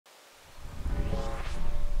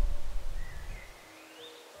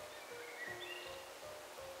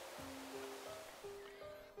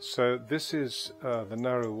So this is the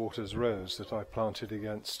Narrow Waters rose that I planted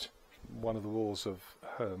against one of the walls of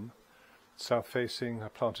home, south facing. I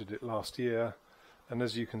planted it last year, and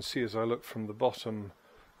as you can see, as I look from the bottom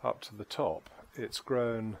up to the top, it's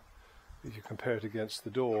grown, if you compare it against the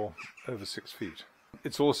door, over 6 feet.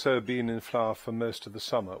 It's also been in flower for most of the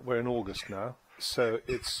summer. We're in August now, so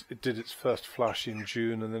it did its first flush in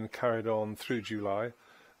June and then carried on through July,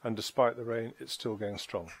 and despite the rain it's still going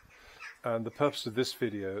strong. And the purpose of this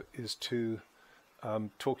video is to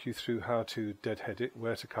talk you through how to deadhead it,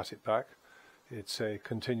 where to cut it back. It's a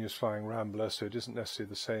continuous flowering rambler, so it isn't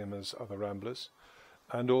necessarily the same as other ramblers,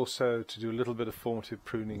 and also to do a little bit of formative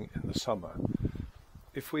pruning in the summer.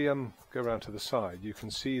 If we go around to the side, you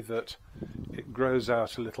can see that it grows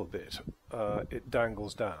out a little bit. It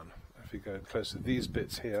dangles down. If you go closer, these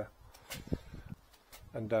bits here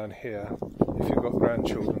and down here, if you've got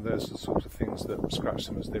grandchildren, those are the sort of things that scratch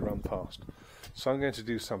them as they run past. So I'm going to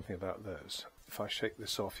do something about those. If I shake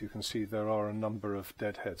this off, you can see there are a number of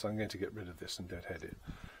deadheads. I'm going to get rid of this and deadhead it.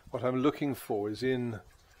 What I'm looking for is in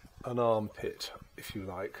an armpit, if you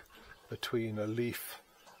like, between a leaf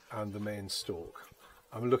and the main stalk.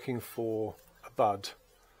 I'm looking for a bud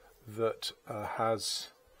that has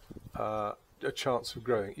a chance of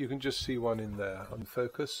growing. You can just see one in there on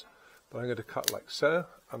focus, but I'm going to cut like so,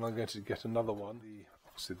 and I'm going to get another one.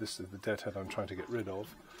 Obviously this is the deadhead I'm trying to get rid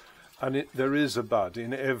of, and there is a bud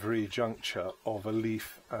in every juncture of a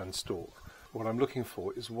leaf and stalk. What I'm looking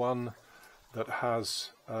for is one that has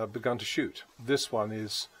begun to shoot. This one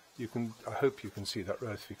is, I hope you can see that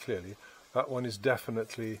relatively clearly, that one is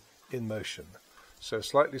definitely in motion. So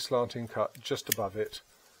slightly slanting cut just above it,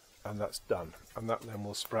 and that's done. And that then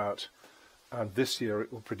will sprout, and this year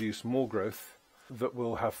it will produce more growth that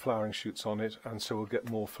will have flowering shoots on it, and so we'll get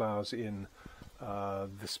more flowers in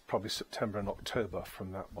this probably September and October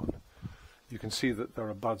from that one. You can see that there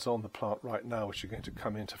are buds on the plant right now which are going to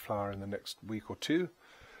come into flower in the next week or two,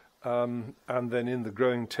 and then in the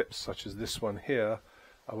growing tips such as this one here,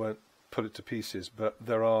 I won't put it to pieces, but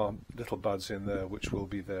there are little buds in there which will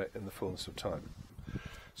be there in the fullness of time.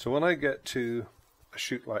 So when I get to a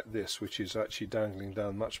shoot like this, which is actually dangling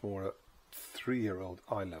down much more at 3-year-old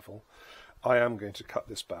eye level, I am going to cut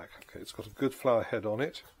this back. Okay, it's got a good flower head on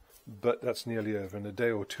it, but that's nearly over. In a day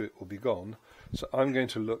or two it will be gone. So I'm going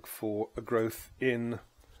to look for a growth in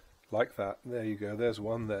like that. There you go, there's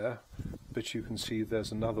one there, but you can see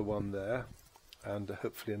there's another one there, and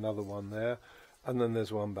hopefully another one there, and then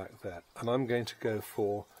there's one back there. And I'm going to go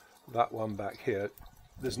for that one back here.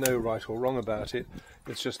 There's no right or wrong about it,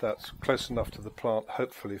 it's just that's close enough to the plant,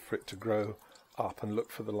 hopefully, for it to grow up and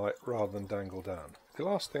look for the light rather than dangle down. The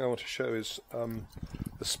last thing I want to show is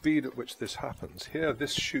the speed at which this happens. Here,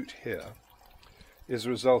 this shoot here is a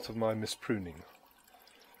result of my mispruning.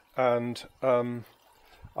 And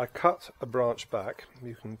I cut a branch back,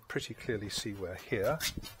 you can pretty clearly see where here,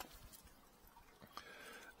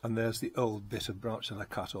 and there's the old bit of branch that I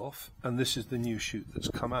cut off, and this is the new shoot that's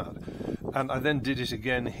come out. And I then did it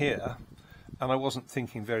again here, and I wasn't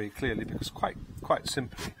thinking very clearly because quite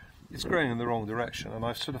simply it's growing in the wrong direction, and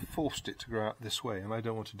I've sort of forced it to grow out this way, and I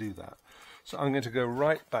don't want to do that. So I'm going to go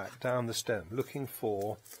right back down the stem looking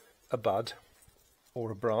for a bud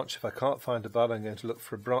or a branch. If I can't find a bud, I'm going to look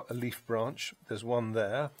for a leaf branch. There's one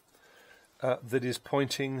there that is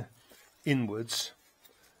pointing inwards,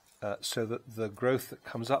 so that the growth that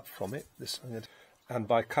comes up from it, and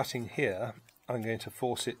by cutting here, I'm going to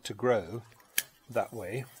force it to grow that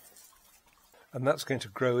way, and that's going to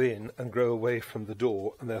grow in and grow away from the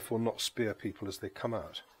door, and therefore not spear people as they come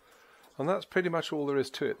out. And that's pretty much all there is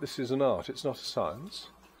to it. This is an art, it's not a science,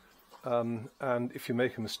 and if you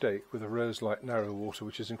make a mistake with a rose like Narrow Water,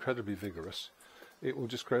 which is incredibly vigorous, it will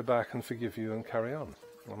just grow back and forgive you and carry on.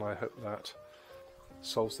 And I hope that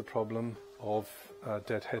solves the problem of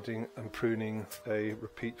deadheading and pruning a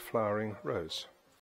repeat flowering rose.